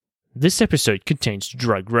This episode contains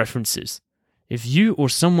drug references. If you or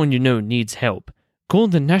someone you know needs help, call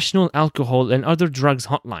the National Alcohol and Other Drugs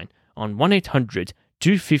Hotline on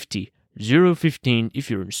 1-800-250-015 if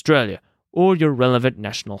you're in Australia, or your relevant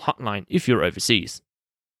national hotline if you're overseas.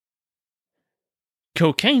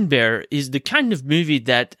 Cocaine Bear is the kind of movie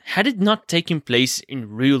that, had it not taken place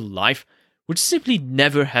in real life, would simply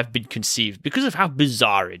never have been conceived because of how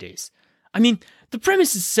bizarre it is. I mean, the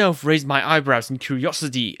premise itself raised my eyebrows in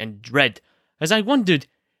curiosity and dread, as I wondered,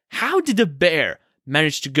 how did a bear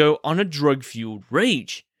manage to go on a drug-fueled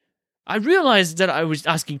rage? I realized that I was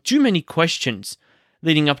asking too many questions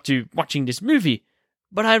leading up to watching this movie,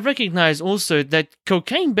 but I recognized also that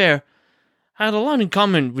Cocaine Bear had a lot in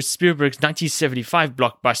common with Spielberg's 1975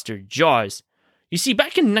 blockbuster Jaws. You see,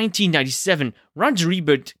 back in 1997, Roger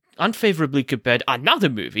Ebert unfavorably compared another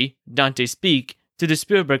movie, Dante's Peak, to the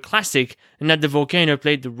Spielberg classic, and that the volcano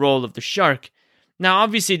played the role of the shark. Now,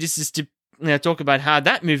 obviously, this is to talk about how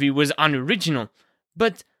that movie was unoriginal,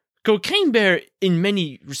 but Cocaine Bear, in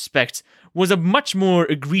many respects, was a much more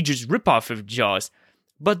egregious ripoff of Jaws.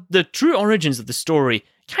 But the true origins of the story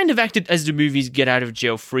kind of acted as the movie's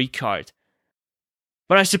get-out-of-jail-free card.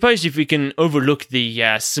 But I suppose if we can overlook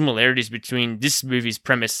the similarities between this movie's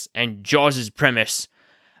premise and Jaws' premise,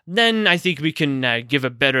 then I think we can give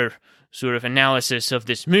a better sort of analysis of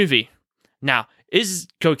this movie. Now, is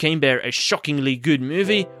Cocaine Bear a shockingly good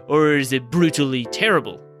movie, or is it brutally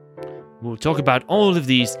terrible? We'll talk about all of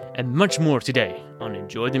these and much more today on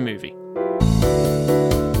Enjoy the Movie.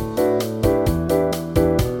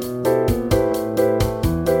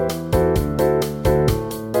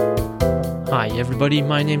 Hi everybody,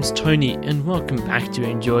 my name's Tony, and welcome back to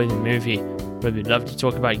Enjoy the Movie, where we love to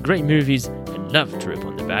talk about great movies and love to rip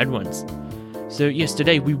on the bad ones. So yes,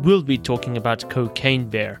 today we will be talking about Cocaine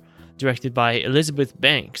Bear, directed by Elizabeth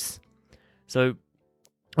Banks. So,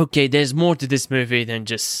 okay, there's more to this movie than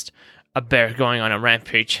just a bear going on a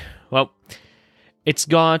rampage. Well,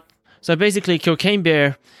 so basically Cocaine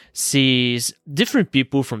Bear sees different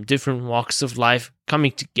people from different walks of life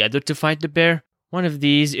coming together to fight the bear. One of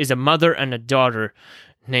these is a mother and a daughter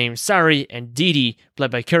named Sari and Dee Dee,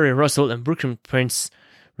 played by Kerry Russell and Brooklyn Prince,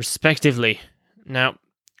 respectively. Now,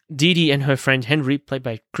 Dee Dee and her friend Henry, played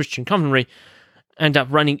by Christian Convery, end up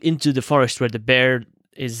running into the forest where the bear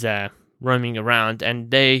is roaming around,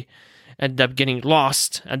 and they end up getting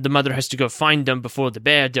lost, and the mother has to go find them before the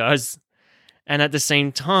bear does. And at the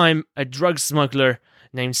same time, a drug smuggler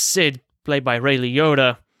named Sid, played by Ray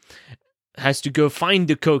Liotta, has to go find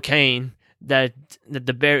the cocaine that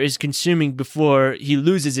the bear is consuming before he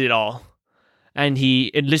loses it all. And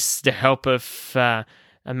he enlists the help of a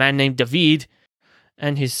man named David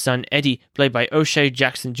and his son Eddie, played by O'Shea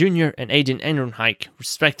Jackson Jr. and Aidan Ehrenreich,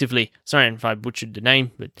 respectively. Sorry if I butchered the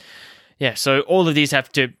name, but yeah, so all of these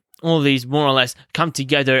more or less come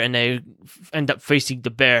together, and they end up facing the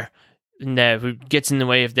bear, who gets in the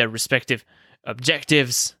way of their respective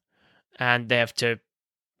objectives, and they have to,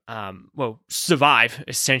 survive,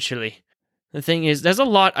 essentially. The thing is, there's a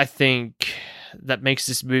lot, I think, that makes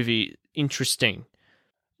this movie interesting.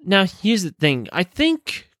 Now, here's the thing. I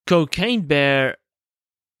think Cocaine Bear,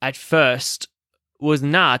 at first, was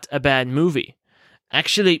not a bad movie.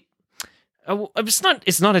 Actually,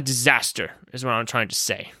 it's not a disaster, is what I'm trying to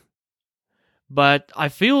say. But I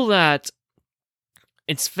feel that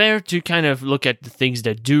it's fair to kind of look at the things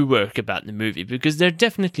that do work about the movie, because there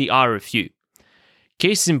definitely are a few.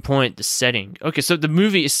 Case in point, the setting. Okay, so the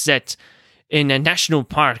movie is set in a national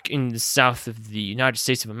park in the south of the United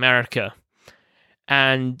States of America.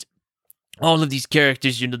 And all of these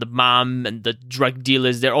characters, the mom and the drug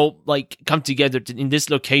dealers, they're all come together in this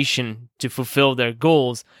location to fulfill their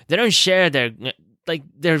goals. They don't share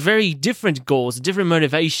they're very different goals, different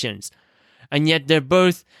motivations. And yet they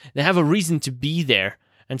have a reason to be there.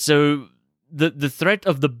 And so the threat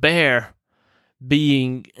of the bear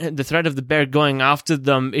going after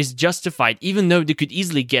them is justified, even though they could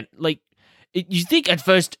easily get, you think at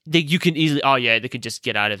first they could just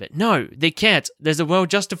get out of it. No, they can't. There's a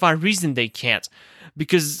well-justified reason they can't.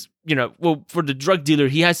 Because, for the drug dealer,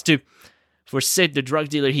 for Sid, the drug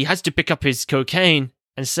dealer, he has to pick up his cocaine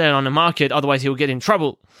and sell it on the market, otherwise he'll get in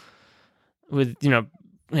trouble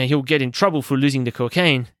he'll get in trouble for losing the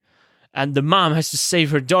cocaine. And the mom has to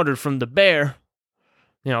save her daughter from the bear,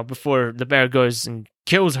 before the bear goes and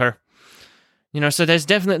kills her. So there's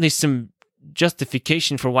definitely some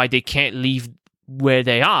justification for why they can't leave where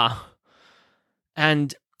they are.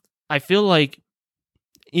 And I feel like,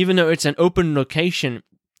 even though it's an open location,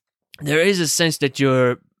 there is a sense that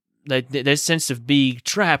there's a sense of being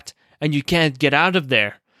trapped and you can't get out of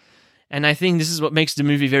there. And I think this is what makes the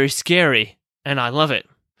movie very scary, and I love it.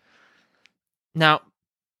 Now,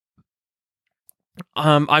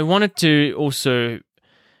 I wanted to also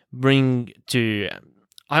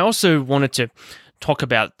I also wanted to talk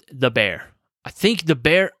about the bear. I think the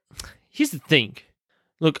bear. Here's the thing.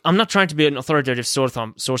 Look, I'm not trying to be an authoritative source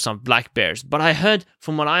on black bears, but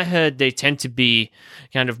from what I heard, they tend to be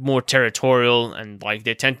kind of more territorial and like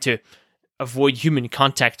they tend to avoid human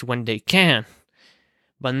contact when they can.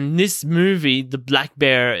 But in this movie, the black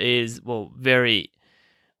bear is very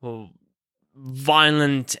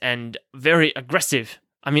violent and very aggressive.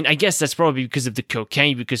 I mean, I guess that's probably because of the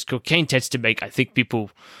cocaine, because cocaine tends to make, I think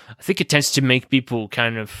it tends to make people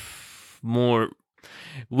kind of more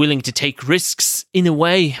willing to take risks in a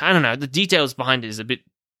way. I don't know. The details behind it is a bit,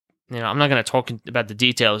 I'm not going to talk about the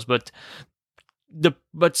details, but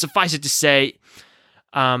suffice it to say,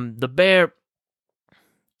 the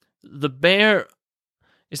bear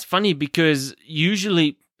is funny because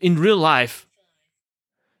usually in real life,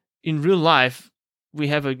 we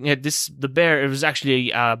have the bear. It was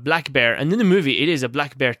actually a black bear, and in the movie, it is a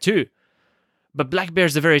black bear too. But black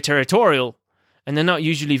bears are very territorial, and they're not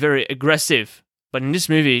usually very aggressive. But in this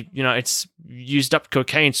movie, it's used up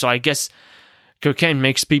cocaine, so I guess cocaine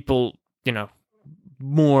makes people,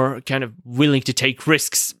 more kind of willing to take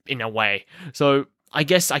risks in a way. So I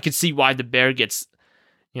guess I could see why the bear gets,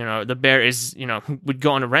 the bear is, would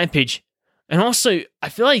go on a rampage. And also, I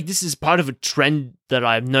feel like this is part of a trend that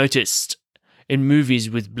I've noticed in movies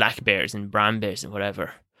with black bears and brown bears and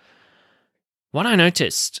whatever. What I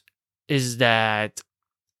noticed is that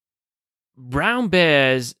brown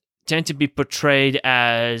bears tend to be portrayed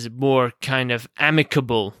as more kind of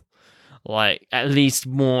amicable, like at least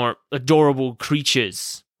more adorable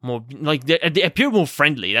creatures. More like they appear more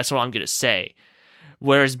friendly. That's what I'm gonna say.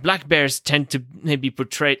 Whereas black bears tend to maybe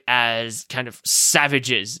portrayed as kind of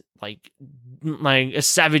savages, like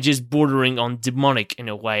savages bordering on demonic in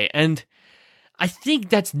a way. And I think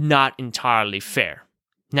that's not entirely fair.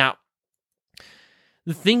 Now,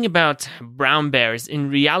 the thing about brown bears, in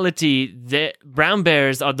reality, brown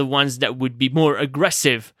bears are the ones that would be more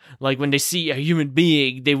aggressive. Like when they see a human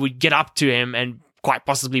being, they would get up to him and quite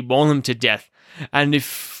possibly maul him to death. And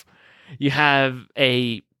if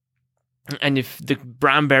the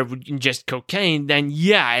brown bear would ingest cocaine, then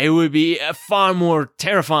yeah, it would be a far more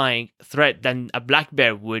terrifying threat than a black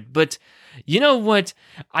bear would. But you know what?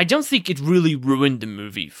 I don't think it really ruined the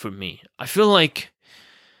movie for me. I feel like,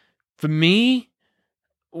 for me,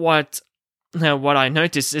 what I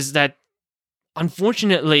noticed is that,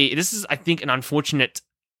 unfortunately, this is, I think, an unfortunate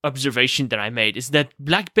observation that I made, is that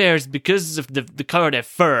black bears, because of the color of their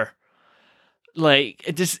fur, like,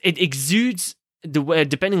 it exudes, the way,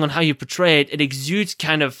 depending on how you portray it, it exudes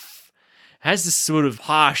kind of, has this sort of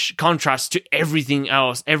harsh contrast to everything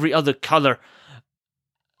else, every other color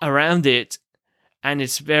around it. And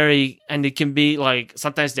it can be like,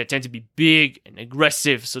 sometimes they tend to be big and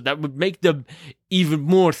aggressive, so that would make them even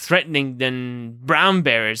more threatening than brown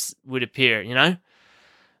bears would appear,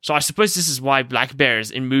 So I suppose this is why black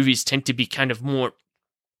bears in movies tend to be kind of more,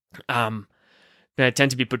 they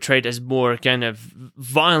tend to be portrayed as more kind of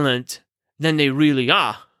violent than they really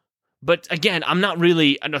are. But again, I'm not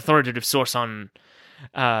really an authoritative source on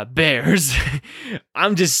bears.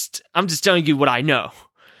 I'm just telling you what I know.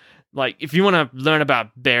 Like, if you want to learn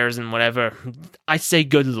about bears and whatever, I say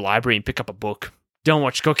go to the library and pick up a book. Don't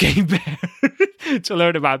watch Cocaine Bear to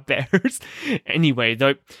learn about bears. Anyway,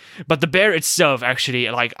 though, but the bear itself, actually,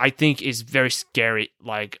 like, I think is very scary.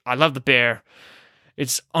 Like, I love the bear.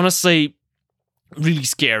 It's honestly really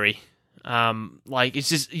scary. Like, it's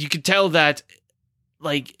just, you can tell that,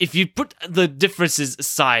 like, if you put the differences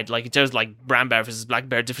aside, like, in terms of, like, brown bear versus black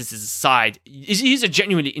bear differences aside, he's a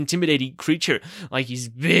genuinely intimidating creature. Like, he's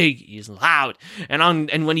big, he's loud,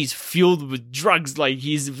 and when he's fueled with drugs, like,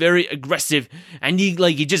 he's very aggressive, and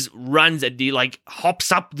he just runs and he, like,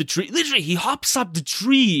 hops up the tree. Literally, he hops up the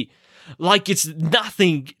tree like it's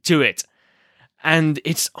nothing to it. And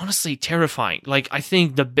it's honestly terrifying. Like, I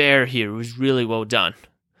think the bear here was really well done.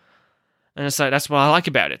 And so that's what I like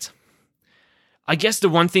about it. I guess the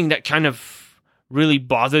one thing that kind of really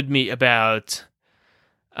bothered me about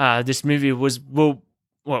this movie was, well,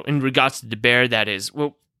 in regards to the bear, that is,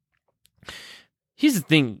 well, here's the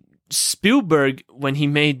thing. Spielberg, when he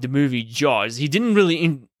made the movie Jaws, we didn't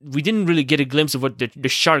really get a glimpse of what the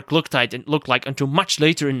shark looked like until much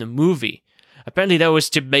later in the movie. Apparently, that was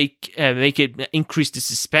to make it increase the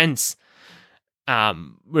suspense,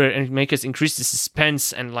 and make us increase the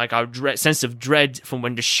suspense and like our sense of dread from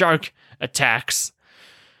when the shark attacks.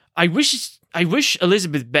 I wish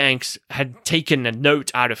Elizabeth Banks had taken a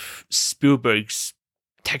note out of Spielberg's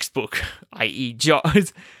textbook, i.e.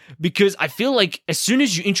 Jaws, because I feel like as soon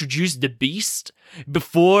as you introduce the beast,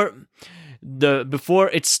 before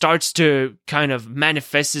it starts to kind of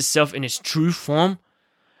manifest itself in its true form,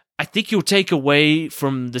 I think you'll take away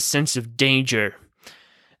from the sense of danger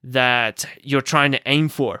that you're trying to aim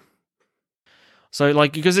for. So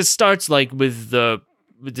like, because it starts like with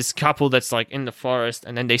this couple that's like in the forest,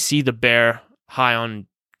 and then they see the bear high on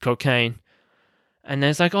cocaine, and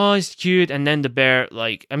then it's like, oh, it's cute, and then the bear,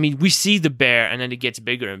 like, I mean, we see the bear, and then it gets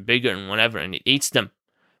bigger and bigger and whatever, and it eats them.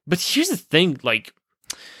 But here's the thing, like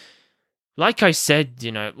I said,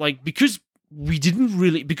 like, because we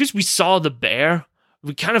saw the bear,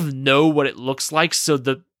 we kind of know what it looks like, so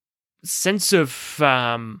the sense of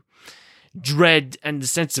dread and the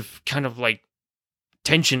sense of kind of like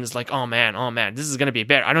tension is like, oh man, this is going to be a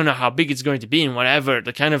bear. I don't know how big it's going to be and whatever.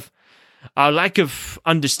 The kind of lack of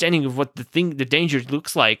understanding of what the danger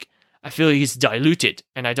looks like, I feel is diluted,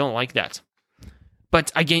 and I don't like that.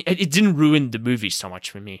 But again, it didn't ruin the movie so much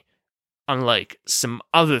for me, unlike some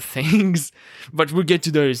other things, but we'll get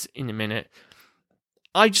to those in a minute.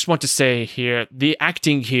 I just want to say here, the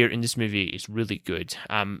acting here in this movie is really good,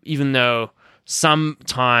 even though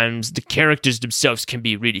sometimes the characters themselves can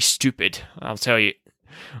be really stupid, I'll tell you.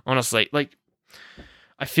 Honestly, like,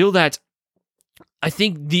 I feel that I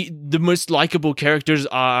think the most likable characters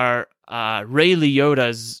are Ray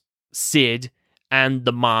Liotta's Sid and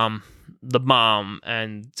the mom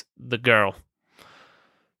and the girl,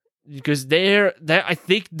 because they're I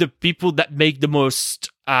think the people that make the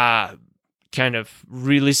most kind of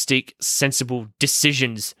realistic, sensible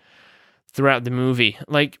decisions throughout the movie.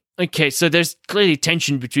 Like, okay, so there's clearly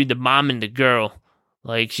tension between the mom and the girl.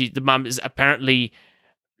 Like, the mom is apparently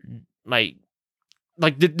like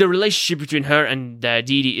the relationship between her and Dee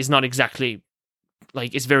Dee is not exactly,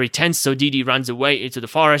 like, it's very tense. So Dee Dee runs away into the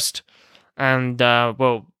forest, and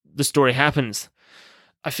well, the story happens.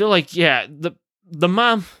 I feel like, yeah, the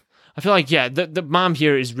mom. I feel like, yeah, the mom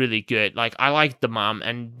here is really good. Like, I like the mom,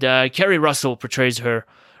 and Kerry Russell portrays her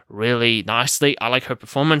really nicely. I like her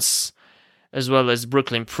performance, as well as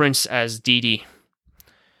Brooklyn Prince as Dee Dee.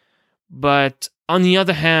 But on the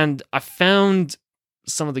other hand, I found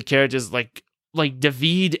some of the characters like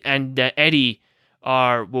David and Eddie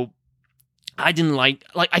are, well, I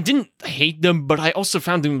didn't hate them, but I also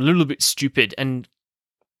found them a little bit stupid, and,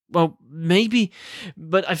 well, maybe,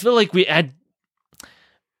 but I feel like we had,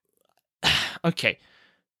 okay,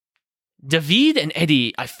 David and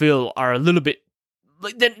Eddie, I feel, are a little bit,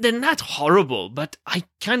 like, they're not horrible, but I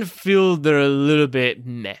kind of feel they're a little bit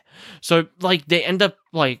meh. So, like, they end up,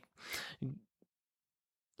 like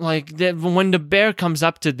when the bear comes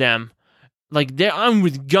up to them, like, they're armed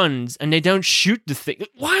with guns, and they don't shoot the thing.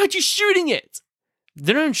 Why aren't you shooting it?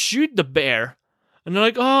 They don't shoot the bear. And they're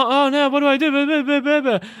like, oh no, what do I do?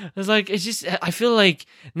 It's like, it's just, I feel like,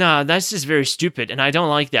 nah, that's just very stupid, and I don't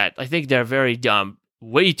like that. I think they're very dumb.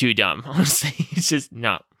 Way too dumb, honestly. It's just,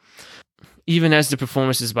 no. Even as the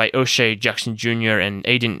performances by O'Shea Jackson Jr. and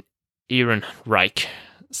Aiden Ehrenreich,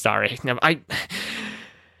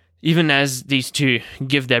 even as these two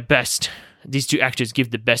actors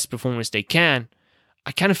give the best performance they can,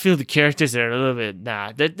 I kind of feel the characters are a little bit,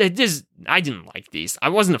 I didn't like these. I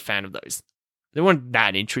wasn't a fan of those. They weren't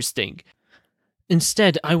that interesting.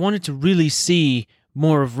 Instead, I wanted to really see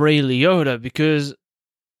more of Ray Liotta because,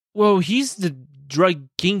 well, he's the drug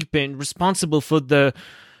kingpin responsible for the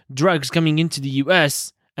drugs coming into the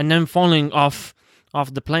US and then falling off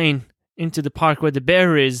the plane into the park where the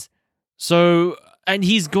bear is. So, and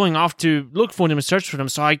he's going off to look for them and search for them.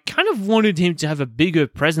 So I kind of wanted him to have a bigger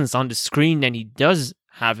presence on the screen than he does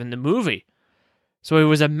have in the movie. So it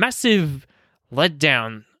was a massive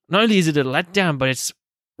letdown. Not only is it a letdown, but it's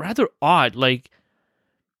rather odd. Like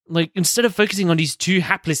instead of focusing on these two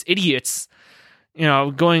hapless idiots,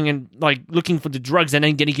 going and like looking for the drugs and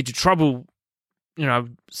then getting into trouble,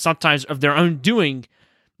 sometimes of their own doing,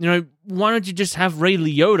 why don't you just have Ray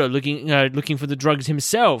Liotta looking for the drugs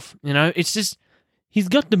himself? It's just, he's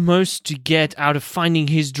got the most to get out of finding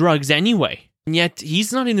his drugs anyway. And yet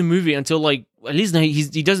he's not in the movie until, like, at least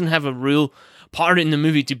he doesn't have a real part in the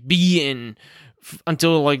movie to be in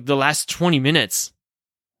until like the last 20 minutes.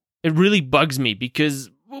 It really bugs me because,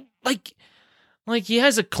 well, like he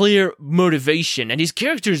has a clear motivation and his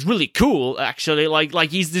character is really cool, actually. Like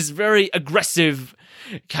he's this very aggressive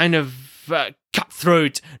kind of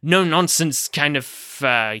cutthroat, no nonsense kind of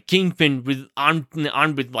kingpin with armed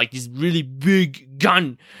with like this really big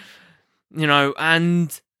gun,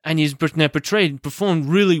 and he's performed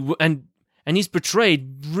really, and he's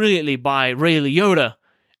portrayed brilliantly by Ray Liotta,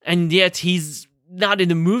 and yet he's not in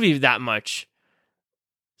the movie that much.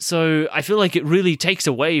 So I feel like it really takes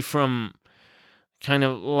away from kind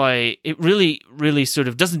of like, it really, really sort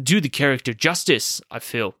of doesn't do the character justice, I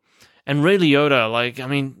feel. And Ray Liotta, like, I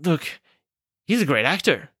mean, look, he's a great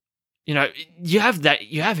actor. You know, you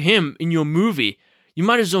have him in your movie. You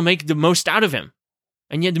might as well make the most out of him.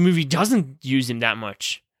 And yet the movie doesn't use him that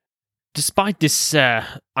much. Despite this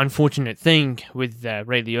unfortunate thing with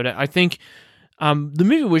Ray Liotta, I think the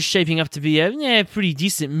movie was shaping up to be a pretty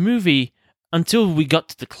decent movie until we got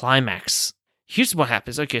to the climax. Here's what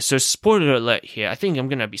happens. Okay, so spoiler alert here. I think I'm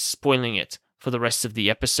going to be spoiling it for the rest of the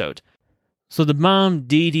episode. So the mom,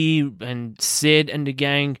 Dee Dee, and Sid and the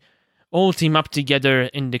gang all team up together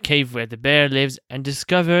in the cave where the bear lives and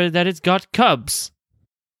discover that it's got cubs.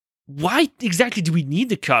 Why exactly do we need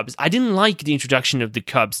the cubs? I didn't like the introduction of the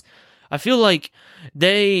cubs. I feel like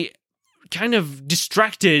they kind of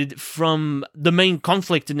distracted from the main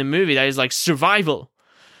conflict in the movie, that is like survival.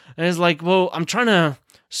 And it's like, well, I'm trying to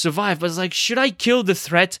survive, but it's like, should I kill the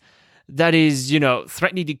threat that is,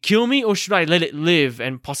 threatening to kill me, or should I let it live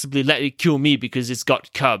and possibly let it kill me because it's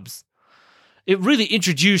got cubs? It really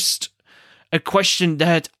introduced a question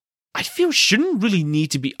that I feel shouldn't really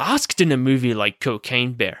need to be asked in a movie like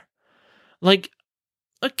Cocaine Bear. Like,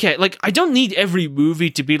 okay, like, I don't need every movie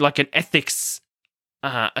to be like an ethics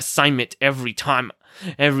assignment every time.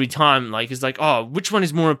 Like, it's like, oh, which one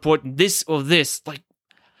is more important, this or this? Like,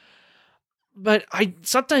 but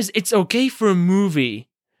sometimes it's okay for a movie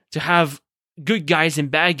to have good guys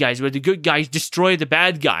and bad guys, where the good guys destroy the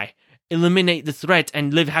bad guy, eliminate the threat,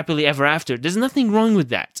 and live happily ever after. There's nothing wrong with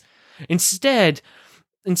that. Instead,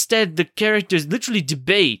 the characters literally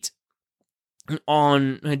debate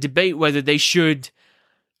whether they should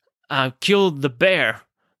kill the bear.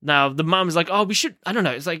 Now, the mom is like, oh, we should, I don't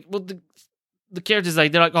know. It's like, well, the characters,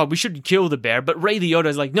 like, they're like, oh, we shouldn't kill the bear. But Ray Liotta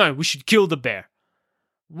is like, no, we should kill the bear.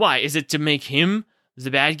 Why? Is it to make him the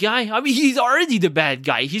bad guy? I mean, he's already the bad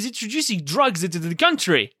guy. He's introducing drugs into the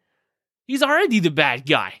country. He's already the bad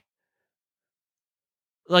guy.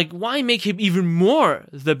 Like, why make him even more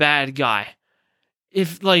the bad guy?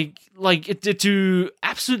 If, to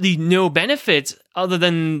absolutely no benefit other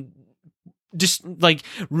than just, like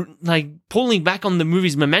pulling back on the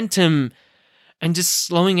movie's momentum and just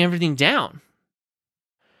slowing everything down.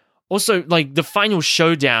 Also, like, the final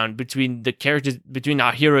showdown between the characters, between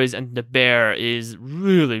our heroes and the bear is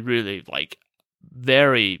really, really, like,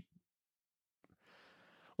 very...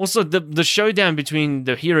 Also, the showdown between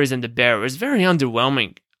the heroes and the bear is very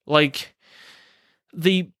underwhelming. Like,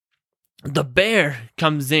 the bear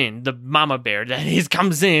comes in, the mama bear, that is,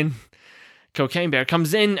 comes in, Cocaine Bear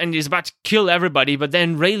comes in and is about to kill everybody, but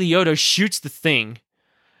then Ray Liotta shoots the thing,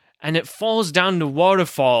 and it falls down the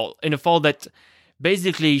waterfall in a fall that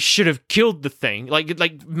basically should have killed the thing,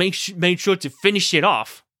 made sure to finish it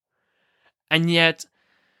off. And yet,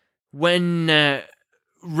 when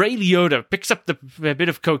Ray Liotta picks up the bit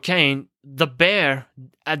of cocaine, the bear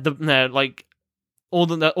at the all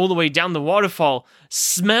the way down the waterfall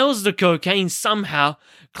smells the cocaine somehow,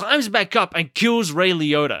 climbs back up and kills Ray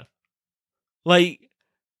Liotta. Like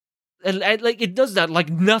it does that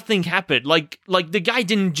like nothing happened. Like the guy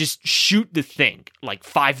didn't just shoot the thing like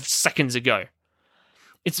 5 seconds ago.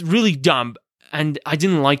 It's really dumb, and I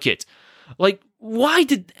didn't like it. Like, why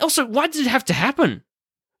did it have to happen?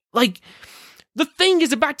 Like, the thing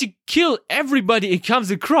is about to kill everybody it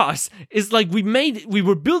comes across. It's like we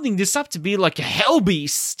were building this up to be like a hell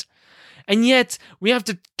beast, and yet we have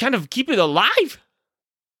to kind of keep it alive.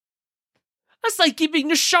 That's like keeping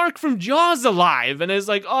the shark from Jaws alive, and it's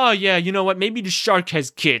like, oh yeah, you know what? Maybe the shark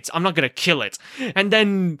has kids. I'm not gonna kill it, and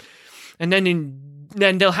then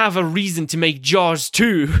they'll have a reason to make Jaws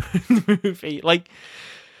 2 in the movie. Like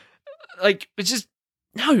it's just,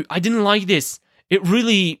 no, I didn't like this. It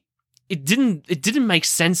didn't make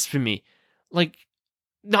sense for me. Like,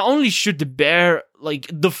 not only should the bear, like,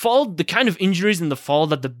 the kind of injuries in the fall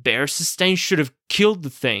that the bear sustained should have killed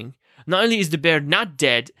the thing. Not only is the bear not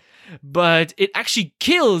dead, but it actually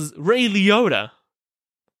kills Ray Liotta.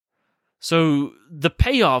 So the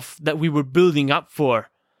payoff that we were building up for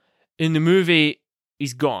in the movie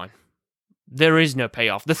is gone. There is no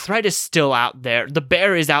payoff. The threat is still out there. The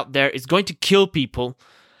bear is out there. It's going to kill people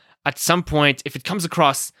at some point. If it comes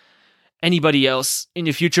across anybody else in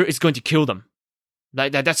the future, it's going to kill them.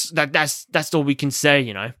 Like that's all we can say,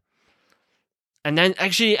 you know. And then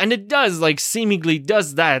actually, and it does, like, seemingly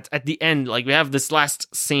does that at the end. Like, we have this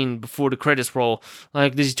last scene before the credits roll.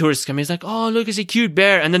 Like, these tourists come in, it's like, oh, look, it's a cute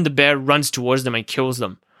bear. And then the bear runs towards them and kills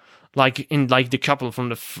them. Like, in, like, the couple from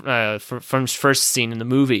the from first scene in the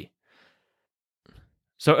movie.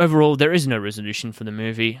 So overall, there is no resolution for the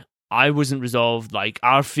movie. I wasn't resolved. Like,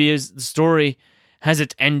 our fears, the story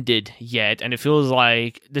hasn't ended yet, and it feels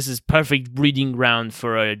like this is perfect breeding ground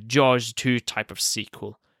for a Jaws 2 type of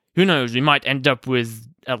sequel. Who knows, we might end up with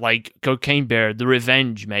like Cocaine Bear, The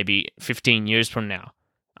Revenge, maybe 15 years from now.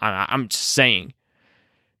 I'm just saying.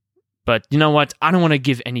 But you know what? I don't want to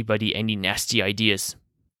give anybody any nasty ideas.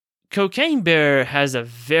 Cocaine Bear has a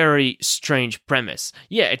very strange premise.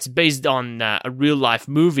 Yeah, it's based on a real-life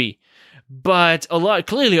movie, but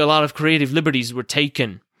clearly a lot of creative liberties were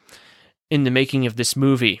taken in the making of this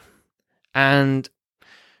movie. And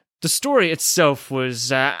the story itself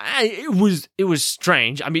was it was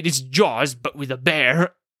strange. I mean, it's Jaws, but with a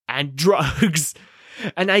bear and drugs.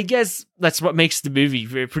 And I guess that's what makes the movie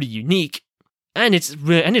pretty unique. And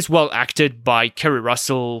it's well acted by Kerry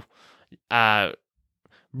Russell,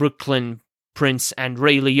 Brooklyn Prince, and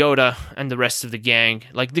Ray Liotta, and the rest of the gang.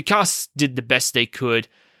 Like, the cast did the best they could,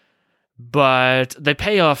 but they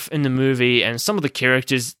pay off in the movie, and some of the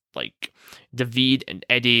characters, like David and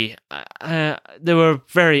Eddie, they were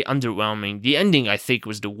very underwhelming. The ending, I think,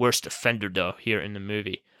 was the worst offender, though, here in the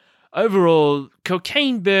movie. Overall,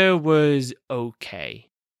 Cocaine Bear was okay.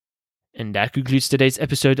 And that concludes today's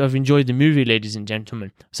episode of Enjoy the Movie, ladies and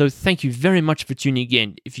gentlemen. So thank you very much for tuning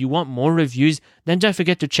in. If you want more reviews, then don't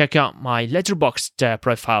forget to check out my Letterboxd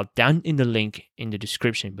profile down in the link in the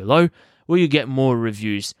description below, where you get more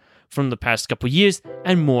reviews from the past couple years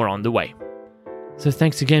and more on the way. So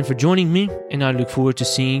thanks again for joining me, and I look forward to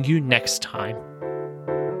seeing you next time.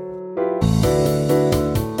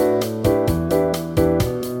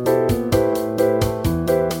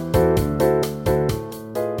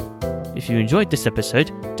 If you enjoyed this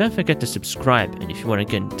episode, don't forget to subscribe, and if you want to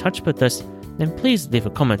get in touch with us, then please leave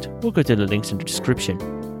a comment or go to the links in the description.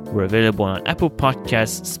 We're available on Apple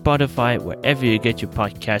Podcasts, Spotify, wherever you get your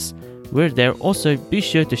podcasts. We're there. Also, be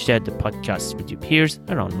sure to share the podcasts with your peers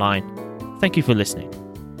and online. Thank you for listening.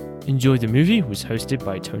 Enjoy the Movie was hosted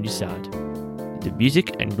by Tony Sad. The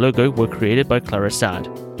music and logo were created by Clara Sad.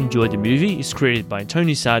 Enjoy the Movie is created by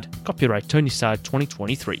Tony Sad, copyright Tony Sad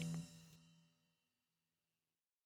 2023.